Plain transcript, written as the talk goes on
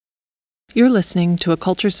You're listening to a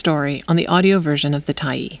culture story on the audio version of The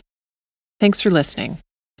Tyee. Thanks for listening.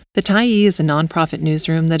 The Tyee is a nonprofit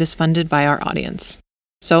newsroom that is funded by our audience.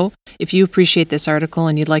 So, if you appreciate this article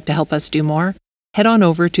and you'd like to help us do more, head on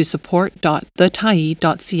over to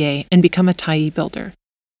support.thetyee.ca and become a Tyee builder.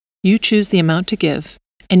 You choose the amount to give,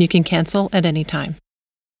 and you can cancel at any time.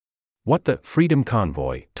 What the Freedom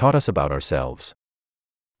Convoy Taught Us About Ourselves.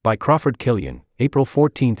 By Crawford Killian, April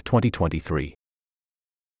 14, 2023.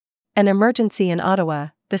 An Emergency in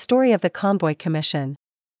Ottawa, The Story of the Convoy Commission.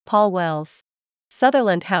 Paul Wells.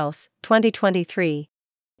 Sutherland House, 2023.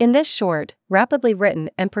 In this short, rapidly written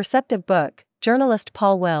and perceptive book, journalist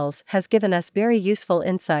Paul Wells has given us very useful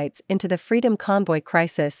insights into the Freedom Convoy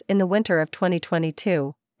crisis in the winter of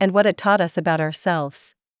 2022, and what it taught us about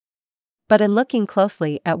ourselves. But in looking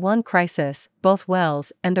closely at one crisis, both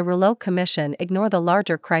Wells and the Rouleau Commission ignore the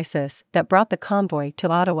larger crisis that brought the convoy to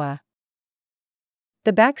Ottawa.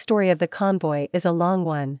 The backstory of the convoy is a long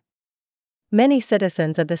one. Many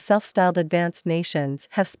citizens of the self-styled advanced nations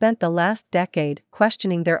have spent the last decade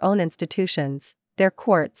questioning their own institutions, their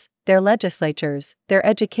courts, their legislatures, their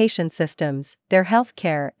education systems, their health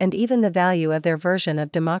care, and even the value of their version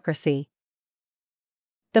of democracy.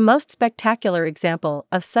 The most spectacular example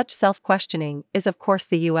of such self-questioning is of course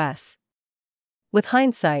the U.S. With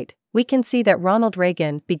hindsight, we can see that Ronald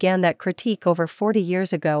Reagan began that critique over 40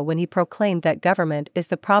 years ago when he proclaimed that government is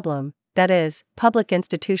the problem, that is, public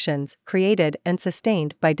institutions created and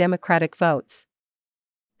sustained by democratic votes.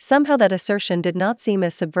 Somehow that assertion did not seem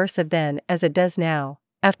as subversive then as it does now,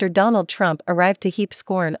 after Donald Trump arrived to heap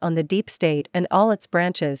scorn on the deep state and all its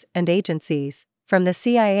branches and agencies, from the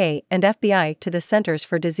CIA and FBI to the Centers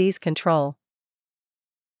for Disease Control.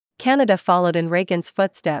 Canada followed in Reagan's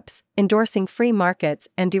footsteps, endorsing free markets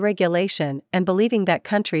and deregulation and believing that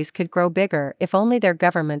countries could grow bigger if only their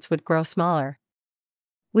governments would grow smaller.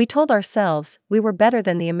 We told ourselves we were better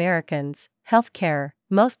than the Americans, healthcare,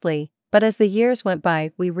 mostly, but as the years went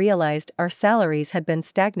by we realized our salaries had been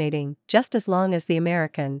stagnating just as long as the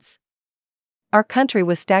Americans. Our country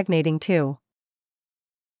was stagnating too.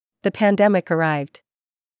 The pandemic arrived.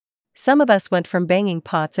 Some of us went from banging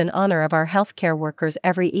pots in honor of our healthcare workers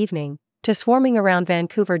every evening, to swarming around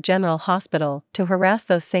Vancouver General Hospital to harass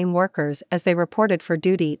those same workers as they reported for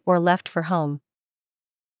duty or left for home.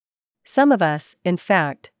 Some of us, in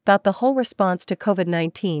fact, thought the whole response to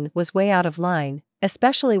COVID-19 was way out of line,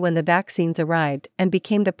 especially when the vaccines arrived and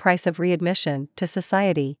became the price of readmission to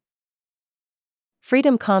society.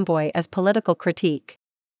 Freedom Convoy as political critique.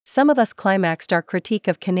 Some of us climaxed our critique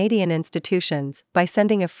of Canadian institutions by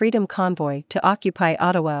sending a freedom convoy to occupy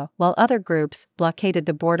Ottawa while other groups blockaded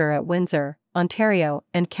the border at Windsor, Ontario,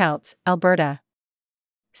 and Coutts, Alberta.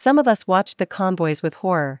 Some of us watched the convoys with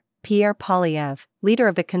horror. Pierre Poilievre, leader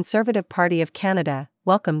of the Conservative Party of Canada,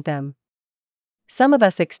 welcomed them. Some of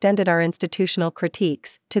us extended our institutional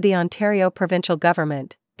critiques to the Ontario provincial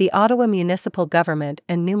government, the Ottawa municipal government,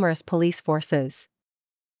 and numerous police forces.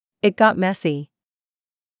 It got messy.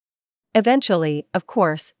 Eventually, of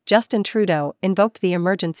course, Justin Trudeau invoked the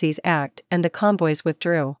Emergencies Act and the convoys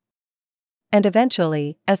withdrew. And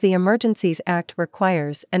eventually, as the Emergencies Act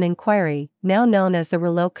requires, an inquiry, now known as the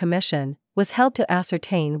Rouleau Commission, was held to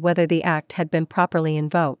ascertain whether the act had been properly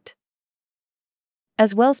invoked.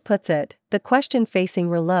 As Wells puts it, the question facing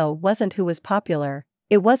Rouleau wasn't who was popular,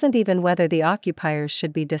 it wasn't even whether the occupiers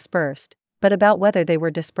should be dispersed, but about whether they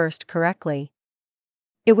were dispersed correctly.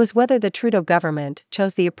 It was whether the Trudeau government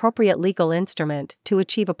chose the appropriate legal instrument to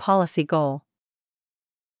achieve a policy goal.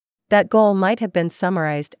 That goal might have been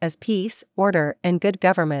summarized as peace, order, and good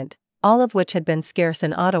government, all of which had been scarce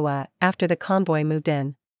in Ottawa after the convoy moved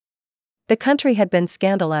in. The country had been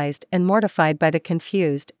scandalized and mortified by the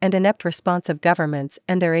confused and inept response of governments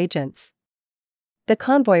and their agents. The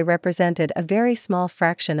convoy represented a very small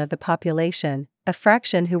fraction of the population, a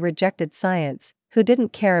fraction who rejected science, who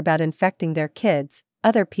didn't care about infecting their kids,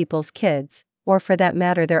 other people's kids, or for that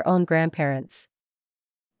matter their own grandparents.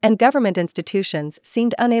 And government institutions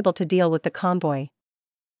seemed unable to deal with the convoy.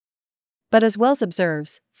 But as Wells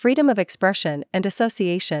observes, freedom of expression and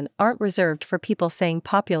association aren't reserved for people saying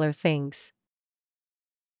popular things.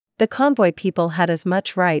 The convoy people had as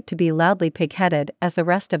much right to be loudly pig-headed as the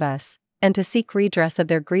rest of us, and to seek redress of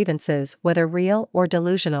their grievances whether real or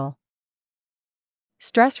delusional.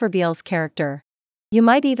 Stress reveals character. You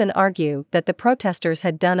might even argue that the protesters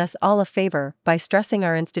had done us all a favor by stressing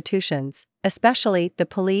our institutions, especially the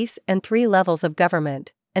police and 3 levels of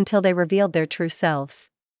government, until they revealed their true selves.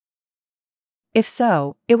 If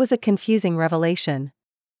so, it was a confusing revelation.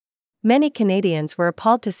 Many Canadians were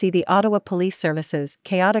appalled to see the Ottawa Police Service's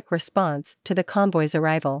chaotic response to the convoy's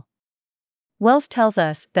arrival. Wells tells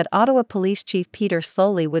us that Ottawa Police Chief Peter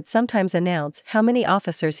Slowly would sometimes announce how many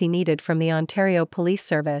officers he needed from the Ontario Police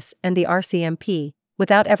Service and the RCMP,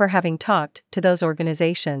 without ever having talked to those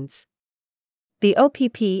organizations. The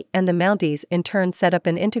OPP and the Mounties in turn set up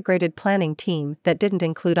an integrated planning team that didn't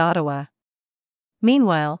include Ottawa.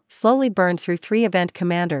 Meanwhile, Slowly burned through 3 event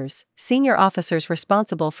commanders, senior officers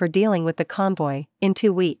responsible for dealing with the convoy, in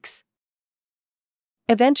 2 weeks.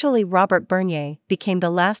 Eventually Robert Bernier became the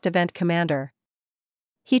last event commander.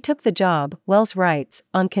 He took the job, Wells writes,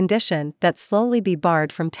 on condition that Slowly be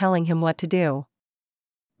barred from telling him what to do.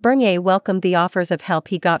 Bernier welcomed the offers of help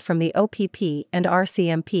he got from the OPP and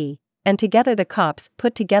RCMP, and together the cops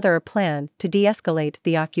put together a plan to de-escalate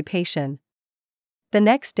the occupation. The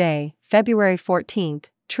next day, February 14,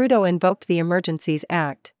 Trudeau invoked the Emergencies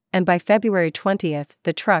Act, and by February 20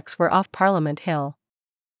 the trucks were off Parliament Hill.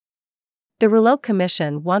 The Rouleau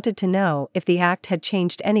Commission wanted to know if the act had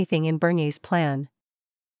changed anything in Bernier's plan.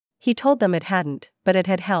 He told them it hadn't, but it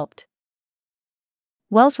had helped.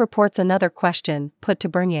 Wells reports another question put to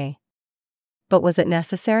Bernier. But was it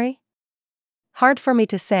necessary? Hard for me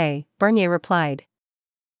to say, Bernier replied.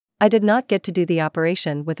 I did not get to do the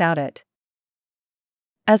operation without it.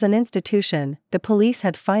 As an institution, the police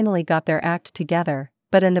had finally got their act together,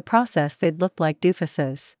 but in the process they'd looked like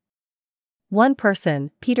doofuses. One person,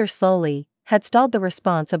 Peter Slowly, had stalled the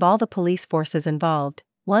response of all the police forces involved.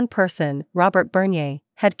 One person, Robert Bernier,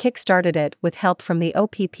 had kick-started it with help from the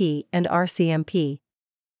OPP and RCMP.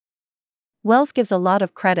 Wells gives a lot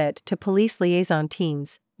of credit to police liaison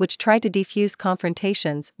teams, which tried to defuse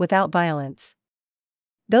confrontations without violence.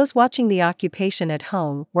 Those watching the occupation at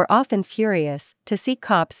home were often furious to see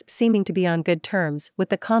cops seeming to be on good terms with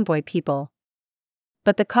the convoy people.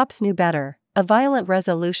 But the cops knew better. A violent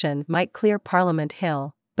resolution might clear Parliament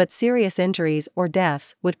Hill, but serious injuries or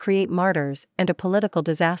deaths would create martyrs and a political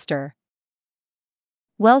disaster.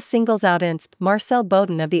 Wells singles out INSP Marcel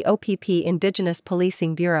Bowden of the OPP Indigenous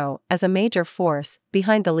Policing Bureau as a major force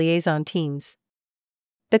behind the liaison teams.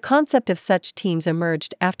 The concept of such teams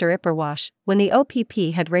emerged after Ipperwash, when the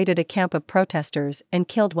OPP had raided a camp of protesters and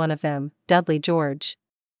killed one of them, Dudley George.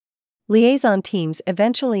 Liaison teams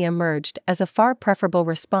eventually emerged as a far preferable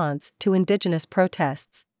response to Indigenous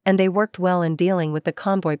protests, and they worked well in dealing with the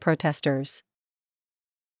convoy protesters.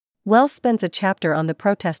 Wells spends a chapter on the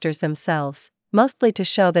protesters themselves, mostly to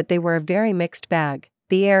show that they were a very mixed bag,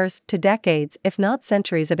 the heirs to decades if not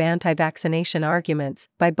centuries of anti-vaccination arguments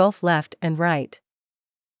by both left and right.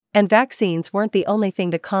 And vaccines weren't the only thing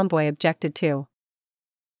the convoy objected to.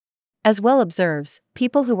 As Wells observes,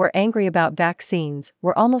 people who were angry about vaccines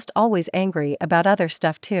were almost always angry about other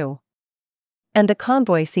stuff too. And the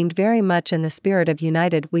convoy seemed very much in the spirit of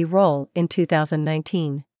United We Roll in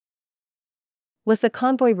 2019. Was the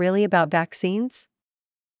convoy really about vaccines?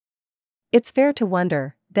 It's fair to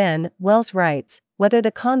wonder, then, Wells writes, whether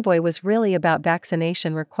the convoy was really about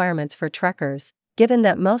vaccination requirements for truckers, given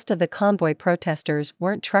that most of the convoy protesters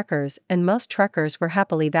weren't truckers and most truckers were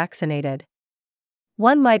happily vaccinated.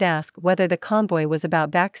 One might ask whether the convoy was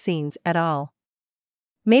about vaccines at all.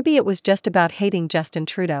 Maybe it was just about hating Justin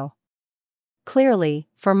Trudeau. Clearly,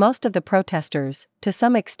 for most of the protesters, to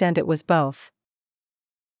some extent it was both.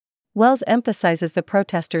 Wells emphasizes the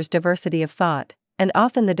protesters' diversity of thought, and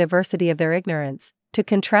often the diversity of their ignorance, to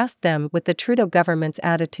contrast them with the Trudeau government's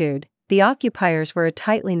attitude. The occupiers were a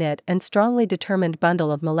tightly knit and strongly determined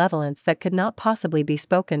bundle of malevolence that could not possibly be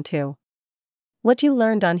spoken to. What you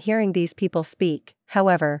learned on hearing these people speak,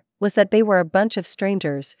 however, was that they were a bunch of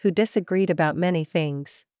strangers who disagreed about many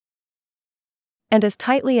things. And as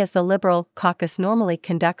tightly as the Liberal caucus normally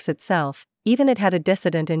conducts itself, even it had a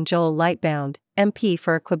dissident in Joel Lightbound, MP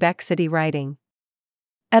for a Quebec City riding.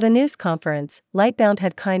 At a news conference, Lightbound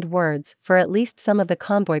had kind words for at least some of the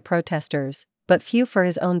convoy protesters, but few for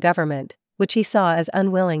his own government, which he saw as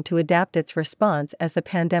unwilling to adapt its response as the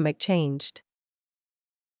pandemic changed.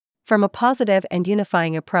 From a positive and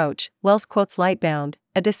unifying approach, Wells quotes Lightbound,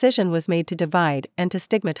 a decision was made to divide and to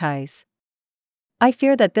stigmatize. I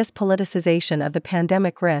fear that this politicization of the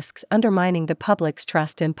pandemic risks undermining the public's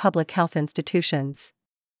trust in public health institutions.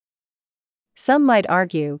 Some might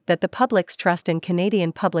argue that the public's trust in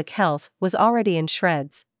Canadian public health was already in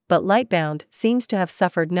shreds, but Lightbound seems to have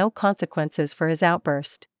suffered no consequences for his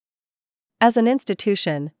outburst. As an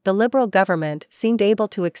institution, the Liberal government seemed able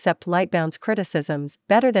to accept Lightbound's criticisms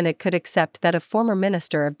better than it could accept that of former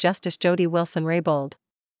Minister of Justice Jody Wilson-Raybould.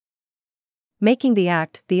 Making the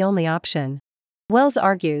act the only option. Wells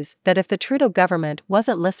argues that if the Trudeau government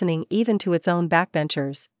wasn't listening even to its own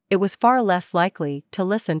backbenchers, it was far less likely to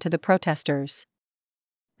listen to the protesters.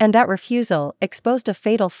 And that refusal exposed a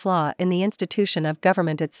fatal flaw in the institution of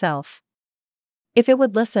government itself. If it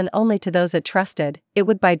would listen only to those it trusted, it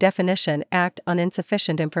would by definition act on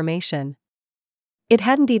insufficient information. It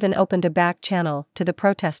hadn't even opened a back channel to the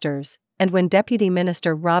protesters, and when Deputy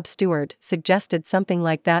Minister Rob Stewart suggested something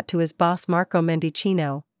like that to his boss Marco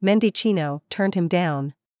Mendicino turned him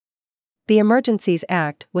down. The Emergencies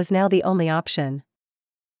Act was now the only option.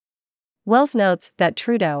 Wells notes that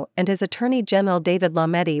Trudeau and his Attorney General David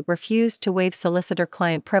Lametti refused to waive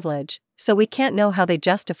solicitor-client privilege, so we can't know how they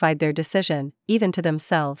justified their decision, even to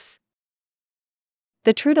themselves.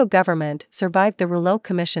 The Trudeau government survived the Rouleau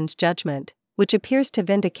Commission's judgment, which appears to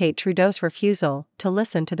vindicate Trudeau's refusal to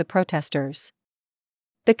listen to the protesters.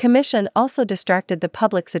 The commission also distracted the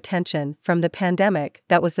public's attention from the pandemic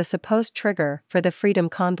that was the supposed trigger for the Freedom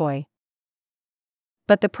Convoy.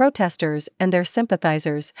 But the protesters and their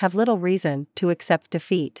sympathizers have little reason to accept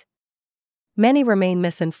defeat. Many remain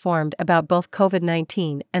misinformed about both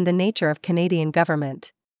COVID-19 and the nature of Canadian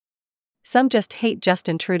government. Some just hate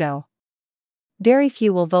Justin Trudeau. Very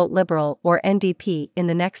few will vote Liberal or NDP in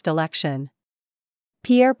the next election.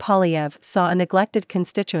 Pierre Poilievre saw a neglected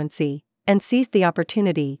constituency and seized the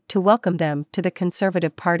opportunity to welcome them to the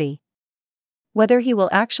Conservative Party. Whether he will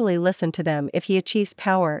actually listen to them if he achieves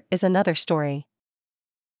power is another story.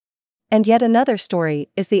 And yet another story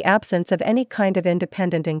is the absence of any kind of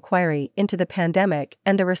independent inquiry into the pandemic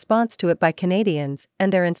and the response to it by Canadians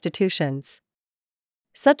and their institutions.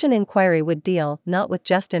 Such an inquiry would deal not with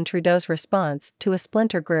Justin Trudeau's response to a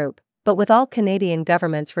splinter group, but with all Canadian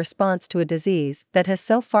government's response to a disease that has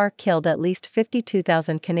so far killed at least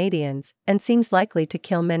 52,000 Canadians and seems likely to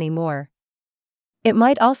kill many more. It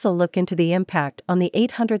might also look into the impact on the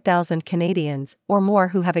 800,000 Canadians or more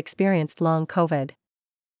who have experienced long COVID.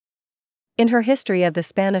 In her History of the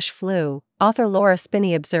Spanish Flu, author Laura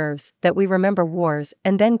Spinney observes that we remember wars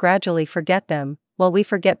and then gradually forget them, while we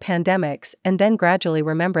forget pandemics and then gradually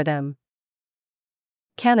remember them.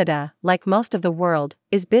 Canada, like most of the world,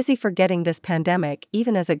 is busy forgetting this pandemic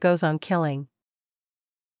even as it goes on killing.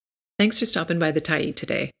 Thanks for stopping by the Tyee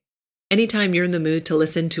today. Anytime you're in the mood to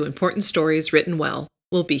listen to important stories written well,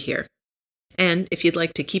 we'll be here. And if you'd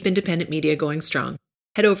like to keep independent media going strong,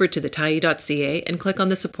 head over to thetyee.ca and click on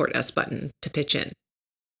the Support Us button to pitch in.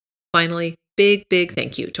 Finally, big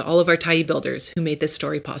thank you to all of our Tyee builders who made this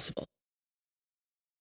story possible.